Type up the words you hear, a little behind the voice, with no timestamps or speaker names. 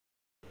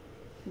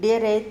Dear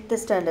 8th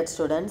standard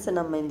students,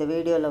 நம்ம இந்த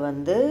வீடியோவில்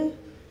வந்து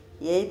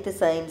 8th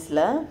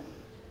சயின்ஸில்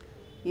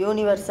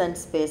யூனிவர்ஸ் அண்ட்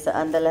ஸ்பேஸ்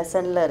அந்த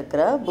லெசனில்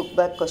இருக்கிற புக்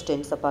பேக்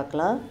கொஸ்டின்ஸை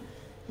பார்க்கலாம்.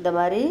 இந்த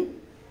மாதிரி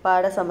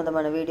பாட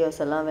சம்மந்தமான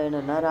வீடியோஸ் எல்லாம்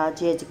வேணும்னா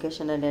ராஜி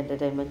எஜுகேஷன் அண்ட்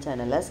என்டர்டெயின்மெண்ட்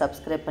சேனலை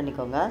சப்ஸ்கிரைப்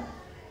பண்ணிக்கோங்க.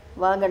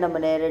 வாங்க நம்ம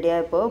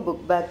நேரடியாக இப்போது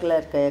புக் பேக்கில்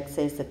இருக்க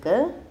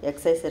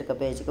எக்ஸசைஸ் இருக்க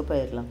பேஜுக்கு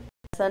போயிடலாம்.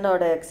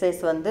 லெசனோட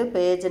எக்ஸசைஸ் வந்து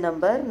பேஜ்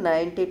நம்பர்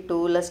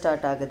 92ல்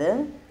ஸ்டார்ட் ஆகுது.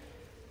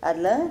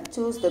 அதில்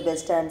சூஸ் த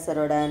பெஸ்ட்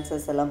ஆன்சரோட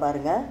ஆன்சர்ஸ் எல்லாம்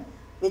பாருங்கள்.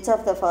 Which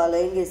of the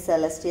following is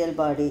celestial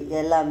பாடி?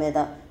 எல்லாமே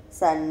தான்,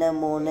 சன்னு,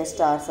 மூணு,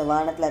 ஸ்டார்ஸ்,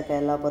 வானத்தில் இருக்க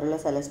எல்லா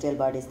பொருளும் செலஸ்டியல்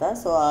பாடிஸ் தான்.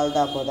 ஸோ ஆல்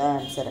தான் அப்போதான்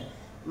ஆன்சர்.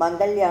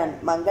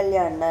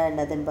 மங்கள்யான்னா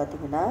என்னதுன்னு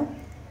பார்த்தீங்கன்னா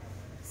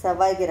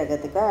செவ்வாய்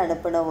கிரகத்துக்கு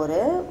அனுப்பின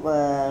ஒரு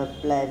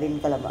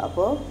விண்கலம்.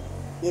 அப்போது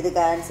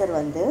இதுக்கு ஆன்சர்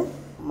வந்து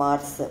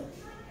மார்ஸு.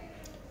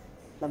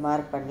 இல்லை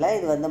மார்க் பண்ணல,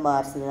 இது வந்து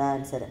மார்ஸ் தான்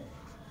answer.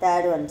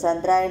 Third one,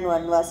 Chandrayaan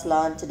 1 was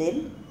launched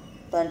in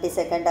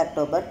 22nd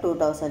October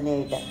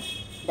 2008.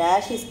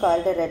 Dash is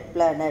called red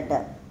planet.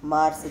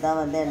 Mars தான்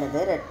வந்து என்னது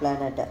red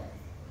planet.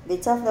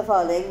 Which of the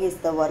following is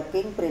the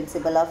working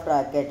principal of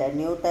rocket?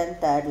 Newton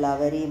third law,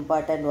 very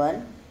important one.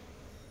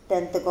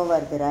 10th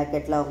வருது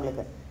ராக்கெட்டில்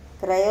உங்களுக்கு.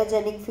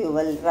 Cryogenic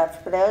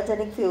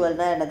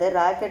ஃபியூவல்னால் என்னது?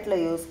 ராக்கெட்டில்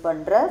use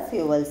பண்ணுற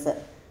ஃபியூவல்ஸு.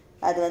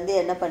 அது வந்து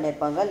என்ன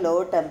பண்ணியிருப்பாங்க? லோ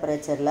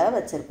டெம்பரேச்சரில்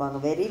வச்சுருப்பாங்க,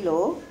 வெரி லோ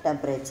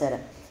டெம்பரேச்சர்.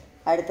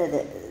 அடுத்தது,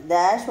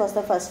 dash was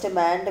the first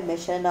manned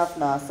mission of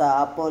NASA?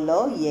 Apollo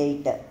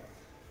 8.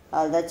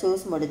 அதுதான்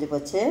சூஸ் முடிஞ்சு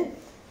போச்சு.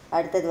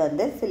 அடுத்தது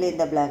வந்து fill in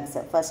the blanks.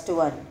 First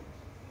one,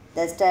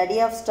 the study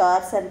of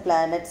stars and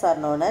planets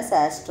are known as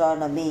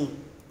astronomy.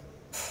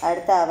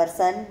 அடுத்து, அவர்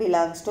Sun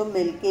belongs to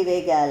milky way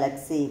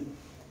Galaxy.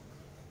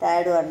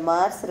 Third one,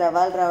 Mars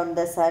revolve round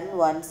the Sun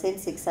once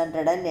in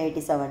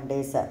 687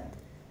 days.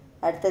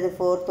 அடுத்தது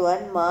fourth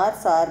one,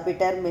 Mars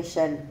orbiter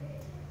mission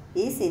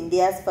is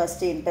India's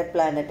first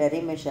interplanetary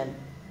mission.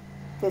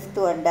 Fifth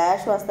one,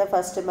 Dash was the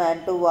first man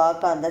to walk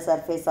on the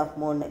surface of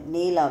moon.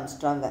 Neil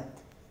Armstrong.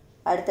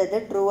 அடுத்தது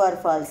true or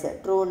false.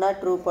 ட்ரூனா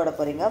true போட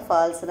போகிறீங்க,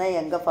 ஃபால்ஸ்னா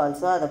எங்கே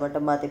ஃபால்ஸோ அதை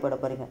மட்டும் மாற்றி போட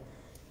போகிறீங்க.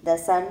 த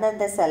Sun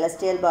and the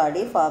celestial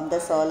body form the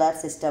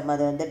solar system.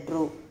 அது வந்து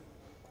true.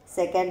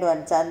 Second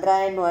one,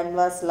 Chandrayaan 1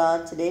 was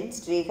launched in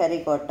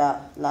Sriharikota.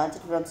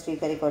 Launched from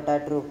Sriharikota,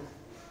 true.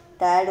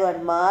 Third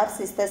one, Mars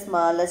is the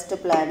smallest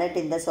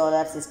planet in the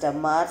solar system.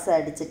 Mars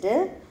அடிச்சுட்டு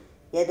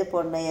எது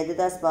போடணும்? எது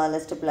தான்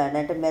ஸ்மாலஸ்ட்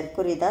பிளானட்?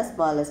 மெர்க்குரி தான்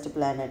smallest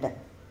planet.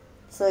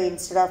 So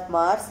instead of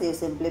Mars you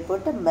simply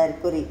put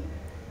mercury.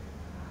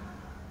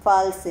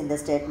 Falls இந்த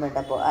statement.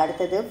 அப்போது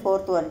அடுத்தது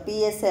fourth one,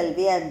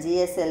 PSLV and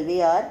GSLV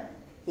R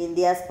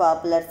India's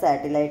popular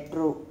satellite.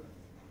 True.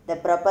 The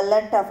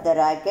propellant of the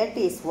rocket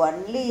is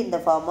only in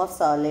the form of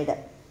solid.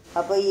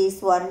 அப்போ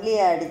is only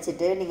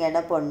அடிச்சுட்டு நீங்கள்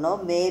என்ன பண்ணணும்?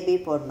 Maybe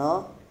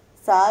போடணும்.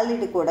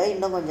 Solid கூட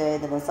இன்னும் கொஞ்சம்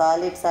எழுதணும்,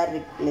 சாலிட்ஸ் ஆர்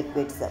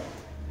லிக்விட்ஸ்.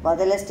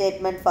 முதல்ல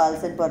ஸ்டேட்மெண்ட்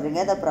ஃபால்ஸ்ன்னு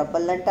போடுறீங்க. த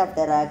propellant of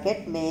the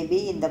rocket may be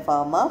in the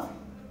form of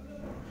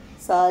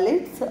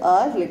solids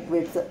R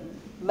liquids.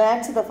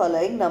 Match the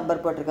following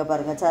number போட்டிருக்க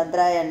பாருங்கள்.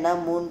 சந்திராயன்னா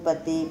 3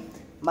 பற்றி,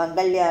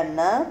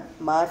 மங்கள்யான்னா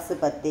மார்ஸ்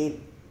பற்றி,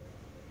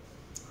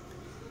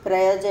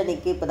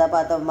 க்ரையோஜெனிக்கு இப்போ தான்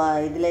பார்த்தோம்மா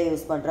இதில்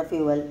யூஸ் பண்ணுற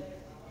ஃபியூவல்.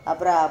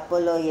 அப்புறம்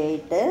Apollo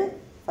 8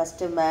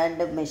 first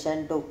manned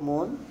mission to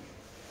Moon.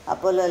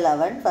 Apollo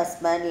 11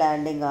 first man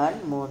landing on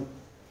Moon.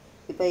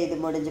 இப்போ இது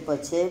முடிஞ்சு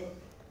போச்சு.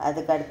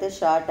 அதுக்கடுத்து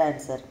ஷார்ட்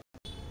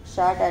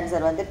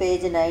ஆன்சர் வந்து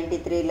பேஜ்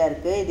 93ல்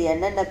இருக்குது. இது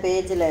என்னென்ன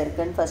பேஜில்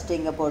இருக்குதுன்னு ஃபஸ்ட்டு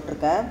இங்கே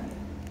போட்டிருக்கேன்.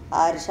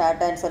 6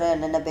 ஷார்ட் ஆன்சரும்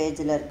என்னென்ன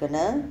பேஜில்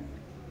இருக்குன்னு.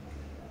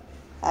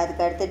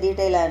 அதுக்கடுத்து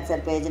டீட்டெயில்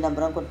ஆன்சர் பேஜ்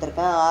நம்பரும்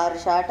கொடுத்துருக்கேன். 6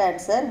 ஷார்ட்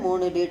ஆன்சர்,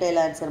 3 டீட்டெயில்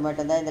ஆன்சர்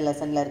மட்டும்தான் இந்த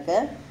லெசனில்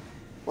இருக்குது.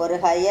 ஒரு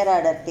ஹையர்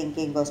ஆர்டர்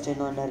திங்கிங்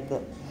கொஸ்டின் ஒன்று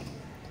இருக்குது.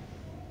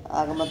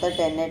 ஆக மொத்தம்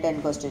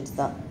 10 கொஸ்டின்ஸ்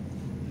தான்.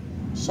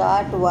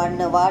 Short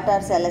 1, what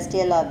are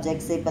celestial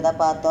objects? இப்போ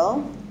தான்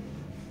பார்த்தோம்.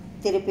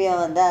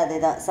 திருப்பியும் வந்து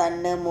அதுதான்,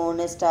 சன்னு,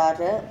 மூணு,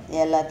 ஸ்டாரு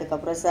எல்லாத்துக்கு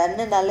அப்புறம்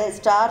சன்னுனால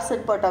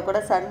ஸ்டார்ஸ்ன்னு போட்டால் கூட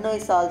சன்னு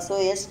இஸ் ஆல்சோ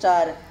ஏ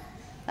ஸ்டார்,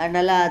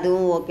 அதனால்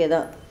அதுவும் ஓகே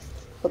தான்.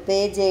 இப்போ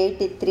பேஜ்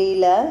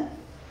 83ல்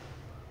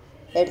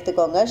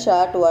எடுத்துக்கோங்க.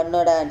 ஷார்ட்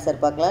 1ஓட ஆன்சர்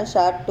பார்க்கலாம்.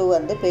 ஷார்ட் 2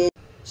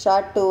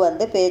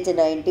 வந்து page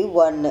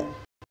 91.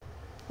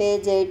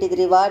 Page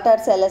 83, what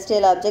are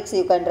celestial objects?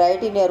 You can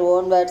write in your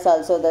own words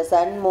also. The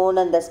Sun,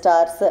 Moon and the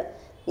stars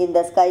in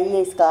the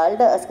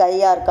sky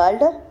are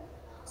called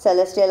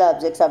celestial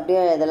objects.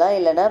 அப்படியும் எழுதலாம்.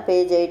 இல்லைனா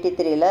page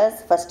 83ல்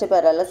first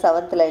பேரால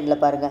 7th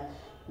லைனில் பாருங்கள்.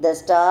 த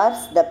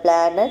stars, the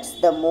planets,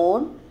 the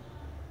moon,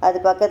 அது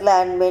பக்கத்தில்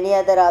and many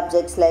other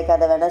objects like,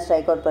 அதை வேணால்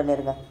ஸ்ட்ரைக் அவுட்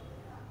பண்ணிடுங்க.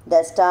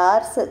 த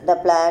stars, the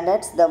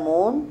planets, the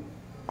moon,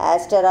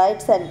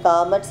 ஆஸ்டராய்ட்ஸ் and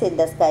comets in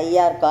the sky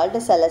are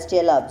called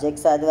celestial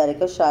objects. அது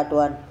வரைக்கும் ஷார்ட்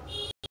 1.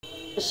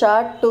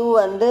 ஷார்ட் 2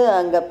 வந்து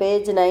அங்கே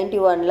பேஜ்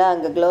 91ல்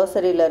அங்கே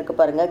க்ளோசரியில்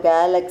இருக்குது பாருங்கள்.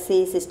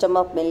 Galaxy, system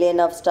of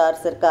million of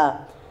stars இருக்கா?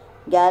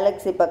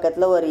 கேலக்ஸி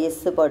பக்கத்தில் ஒரு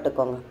இஸ்ஸு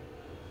போட்டுக்கோங்க.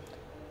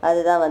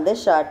 அதுதான் வந்து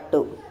ஷார்ட் 2.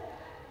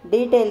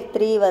 டீட்டெயில்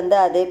 3 வந்து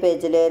அதே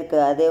பேஜிலே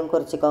இருக்குது, அதையும்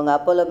குறிச்சிக்கோங்க.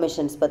 அப்போலோ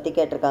மிஷன்ஸ் பற்றி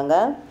கேட்டிருக்காங்க.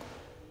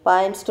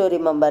 பாயிண்ட்ஸ் டு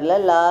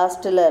ரிமெம்பரில்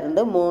லாஸ்ட்டில்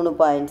இருந்து 3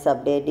 பாயிண்ட்ஸ்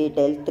அப்படியே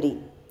டீட்டெயில் 3.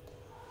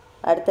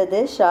 அடுத்தது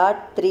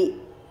ஷார்ட் 3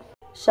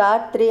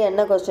 ஷார்ட் 3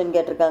 என்ன கொஸ்டின்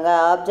கேட்டிருக்காங்க,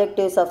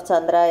 ஆப்ஜெக்டிவ்ஸ் ஆஃப்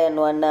சந்திராயன்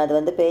 1 அது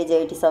வந்து பேஜ்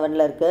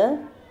 87 இருக்குது.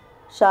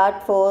 ஷார்ட்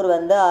 4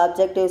 வந்து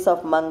ஆப்ஜெக்டிவ்ஸ்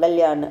ஆஃப்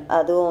மங்கள்யான்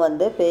அதுவும்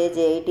வந்து பேஜ்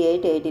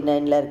 88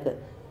 89 இருக்குது.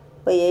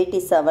 இப்போ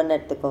 87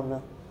 எடுத்துக்கோங்க.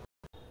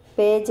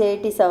 பேஜ்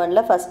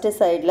 87 ஃபஸ்ட்டு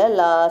சைடில்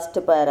லாஸ்ட்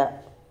பேரா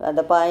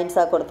அந்த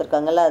பாயிண்ட்ஸாக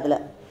கொடுத்துருக்காங்கல்ல அதில்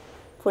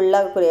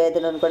ஃபுல்லாக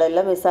எழுதணுன்னு கூட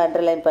இல்லை, மிஸ்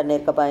அண்டர்லைன்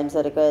பண்ணியிருக்க பாயிண்ட்ஸ்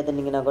வரைக்கும்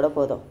எழுதுனீங்கன்னா கூட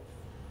போதும்.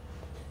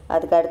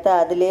 அதுக்கு அடுத்து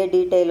அதுலேயே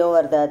டீட்டெயிலும்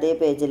வருது அதே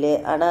பேஜ்லேயே,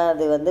 ஆனால்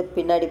அது வந்து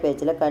பின்னாடி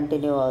பேஜில்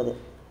கண்டினியூ ஆகுது.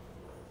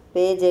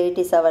 பேஜ்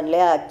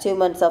 87லேயே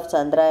அச்சீவ்மெண்ட்ஸ் ஆஃப்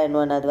சந்திராயன்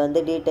 1 அது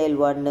வந்து டீட்டெயில்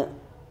 1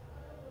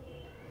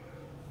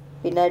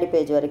 பின்னாடி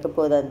பேஜ் வரைக்கும்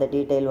போகுது அந்த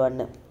டீட்டெயில்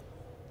 1.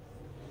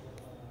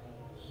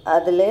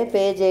 அதில்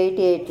பேஜ்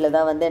 88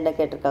 தான் வந்து என்ன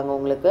கேட்டிருக்காங்க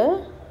உங்களுக்கு,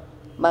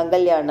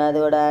 மங்கள்யான்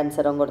அதோட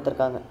ஆன்சரும்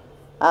கொடுத்துருக்காங்க.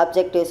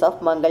 Objectives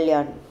of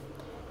Mangalyaan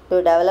to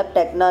develop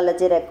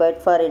technology required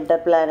for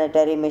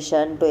இன்டர்பிளானட்டரி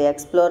mission to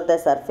explore the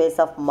surface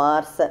of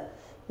Mars.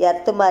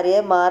 Earth மாதிரியே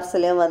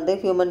மார்ஸ்லேயும் வந்து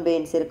ஹியூமன்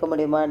பீயிங்ஸ் இருக்க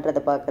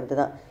முடியுமான்றதை பார்க்குறது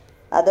தான்.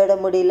 அதோட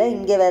முடியல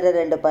இங்கே வேறு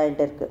 2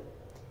 பாயிண்ட் இருக்குது,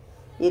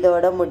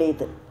 இதோட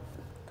முடியுது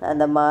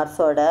அந்த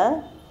மார்ஸோட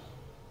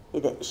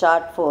இது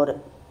ஷார்ட் 4.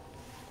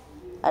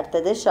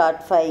 அடுத்தது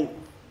ஷார்ட் 5.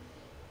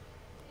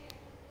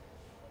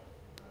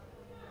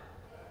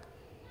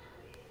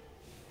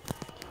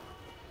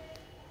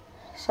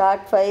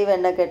 ஷார்ட் 5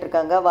 என்ன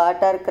கேட்டிருக்காங்க,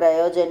 வாட் ஆர்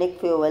கிரையோஜெனிக்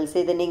ஃபியூவல்ஸ்.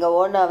 இது நீங்கள்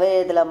ஓனாகவே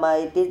இதில்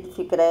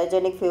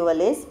cryogenic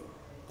fuel is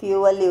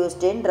fuel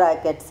used in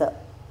rockets.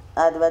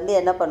 அது வந்து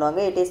என்ன பண்ணுவாங்க,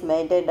 it is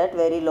maintained at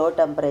very low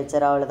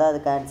temperature, அவ்வளோதான்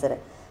அதுக்கு ஆன்சரு.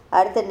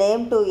 அடுத்து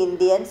name 2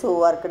 Indians who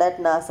worked at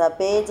NASA.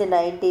 Page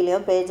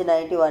 90லையும் page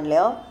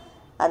 91லையும்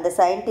அந்த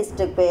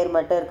சயின்டிஸ்ட்டுக்கு பேர்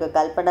மட்டும் இருக்குது,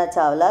 கல்பனா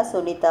சாவ்லா,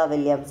 சுனிதா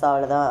வில்லியம்ஸ்,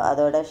 அவ்வளோதான்.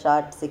 அதோட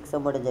ஷார்ட்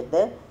 6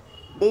 முடிஞ்சிருது.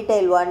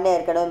 டீட்டெயில் 1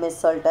 ஏற்கனவே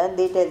மிஸ் சொல்லிட்டேன்,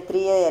 டீட்டெயில்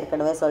 3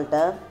 ஏற்கனவே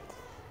சொல்லிட்டேன்.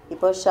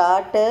 இப்போது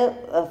ஷார்ட்டு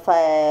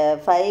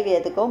 5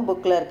 எதுக்கும்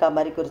புக்கில் இருக்க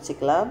மாதிரி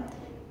குறிச்சிக்கலாம்.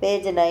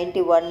 பேஜ்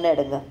 91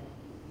 எடுங்க.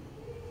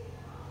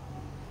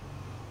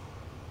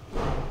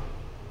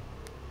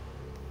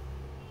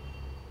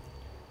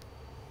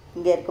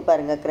 இங்கே இருக்குது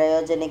பாருங்கள்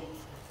கிரையோஜெனிக்,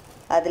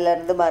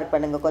 அதிலேருந்து மார்க்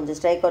பண்ணுங்கள். கொஞ்சம்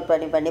ஸ்ட்ரைக் அவுட்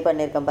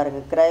பண்ணியிருக்கேன்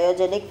பாருங்கள்.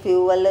 கிரையோஜெனிக்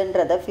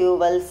ஃபியூவல்ன்றதை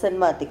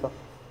ஃபியூவல்ஸ்ன்னு மாற்றிக்கும்.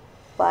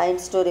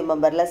 பாயிண்ட்ஸ் டு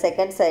ரிமெம்பரில்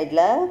செகண்ட்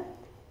சைடில்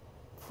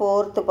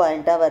 4th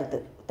பாயிண்ட்டாக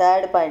வருது,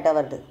 3rd பாயிண்ட்டாக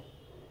வருது.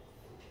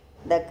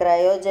 The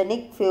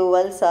cryogenic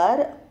fuels are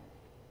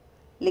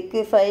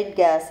liquefied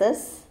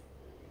gases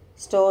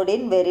stored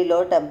in very low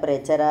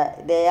temperature.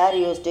 They are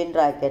used in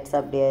rockets.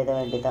 அப்படி எழுத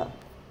வேண்டியதான்.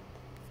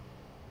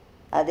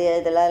 அது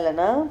எழுதலாம்,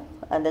 இல்லைன்னா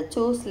அந்த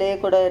சூஸ்லேயே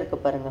கூட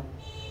இருக்குது பாருங்கள்,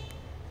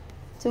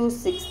 சூஸ்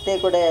 6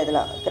 கூட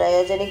எழுதலாம்.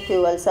 Cryogenic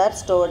fuels are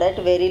stored at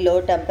very low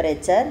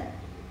temperature.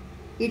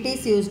 It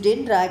is used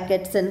in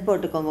rocketsன்னு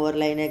போட்டுக்கோங்க ஒரு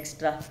லைன்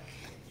எக்ஸ்ட்ரா.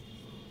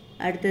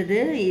 அடுத்தது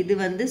இது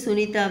வந்து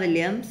சுனிதா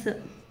வில்லியம்ஸ்,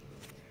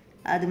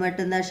 அது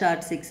மட்டும்தான்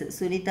ஷார்ட் 6.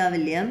 சுனிதா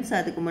வில்லியம்ஸ்,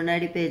 அதுக்கு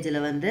முன்னாடி பேஜில்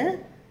வந்து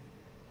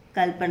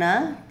கல்பனா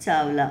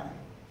சாவ்லா,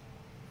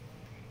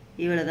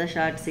 இவ்வளோ தான்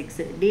ஷார்ட்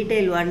 6.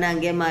 டீட்டெயில் 1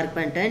 அங்கேயே மார்க்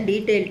பண்ணிட்டேன்.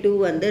 டீட்டெயில் 2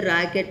 வந்து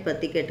ராக்கெட்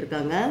பற்றி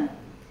கேட்டிருக்காங்க.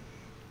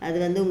 அது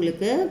வந்து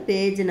உங்களுக்கு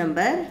பேஜ்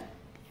நம்பர்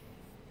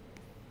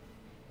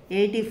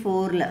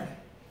 84ல்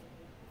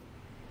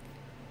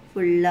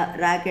ஃபுல்லாக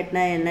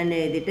ராக்கெட்னா என்னென்னு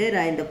எழுதிட்டு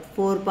இந்த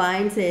 4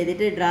 பாயிண்ட்ஸ்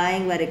எழுதிட்டு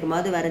ட்ராயிங்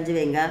வரைக்குமாவது வரைஞ்சி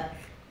வைங்க.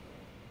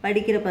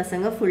 படிக்கிற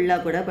பசங்க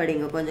ஃபுல்லாக கூட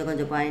படிங்க, கொஞ்சம்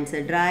கொஞ்சம் பாயிண்ட்ஸு.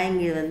 ட்ராயிங்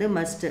இது வந்து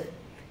மஸ்ட்டு,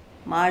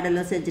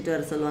 மாடலும் செஞ்சுட்டு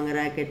வர சொல்லுவாங்க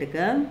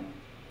ராக்கெட்டுக்கு.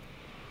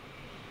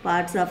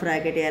 பார்ட்ஸ் ஆஃப்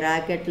ராக்கெட்,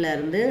 ராக்கெட்டில்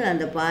இருந்து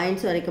அந்த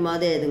பாயிண்ட்ஸ்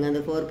வரைக்குமாவது எழுதுங்க,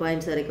 அந்த 4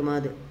 பாயிண்ட்ஸ்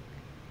வரைக்குமாவது.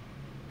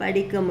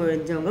 படிக்க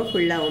முடிஞ்சவங்க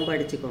ஃபுல்லாகவும்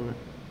படிச்சுக்கோங்க.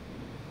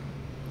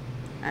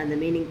 அந்த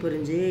மீனிங்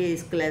புரிஞ்சு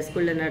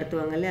ஸ்கூலில்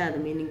நடத்துவாங்கல்ல, அந்த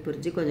மீனிங்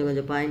புரிஞ்சு கொஞ்சம்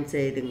கொஞ்சம்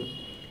பாயிண்ட்ஸ் எழுதுங்க.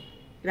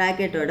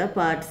 ராக்கெட்டோட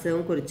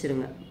பார்ட்ஸும்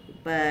குறிச்சிருங்க,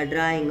 இப்போ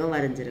ட்ராயிங்கும்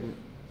வரைஞ்சிருங்க.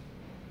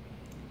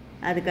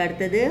 அதுக்கு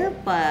அடுத்தது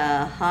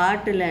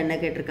ஹார்ட்டில் என்ன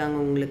கேட்டிருக்காங்க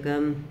உங்களுக்கு,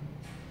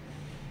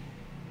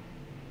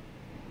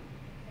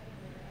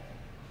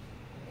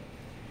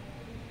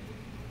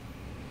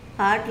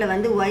 ஹார்ட்டில்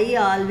வந்து Y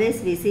always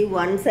we C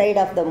one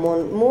side of the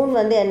moon. Moon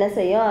வந்து என்ன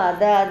செய்யும்,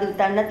 அது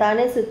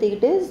தன்னைத்தானே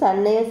சுற்றிக்கிட்டு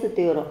சன்னையே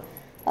சுற்றி வரும்.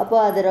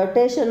 அப்போது அது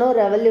ரொட்டேஷனும்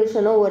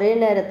ரெவல்யூஷனும் ஒரே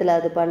நேரத்தில்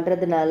அது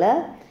பண்ணுறதுனால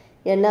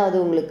என்ன அது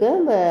உங்களுக்கு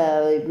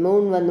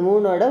மூன் வந்து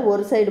மூனோட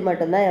ஒரு சைடு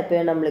மட்டும்தான்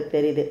எப்போயும் நம்மளுக்கு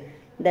தெரியுது.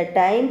 The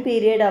time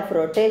period of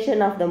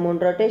rotation of the moon,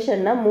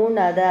 ரொட்டேஷன்னா Moon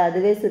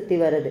அதுவே சுற்றி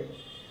வருது,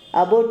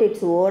 about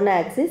its own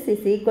axis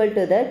is equal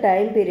to the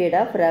time period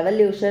of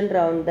revolution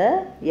round the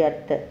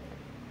earth.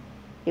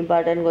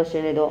 Important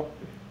question இதுவும்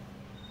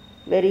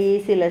வெரி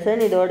ஈஸி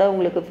லெசன். இதோட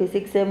உங்களுக்கு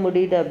ஃபிசிக்ஸே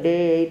முடியுது அப்படியே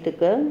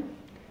 8th.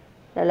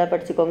 நல்லா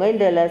படிச்சுக்கோங்க.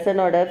 இந்த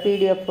லெசனோட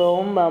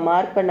பிடிஎஃப்பும்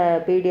மார்க் பண்ண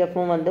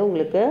பிடிஎஃப்பும் வந்து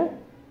உங்களுக்கு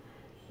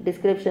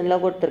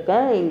டிஸ்கிரிப்ஷனில்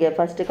கொடுத்துருக்கேன், இங்கே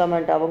ஃபஸ்ட்டு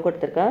கமெண்ட்டாகவும்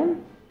கொடுத்துருக்கேன்,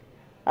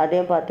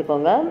 அதையும்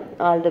பார்த்துக்கோங்க.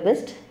 All the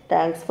best.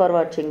 Thanks for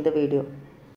வாட்சிங் த வீடியோ.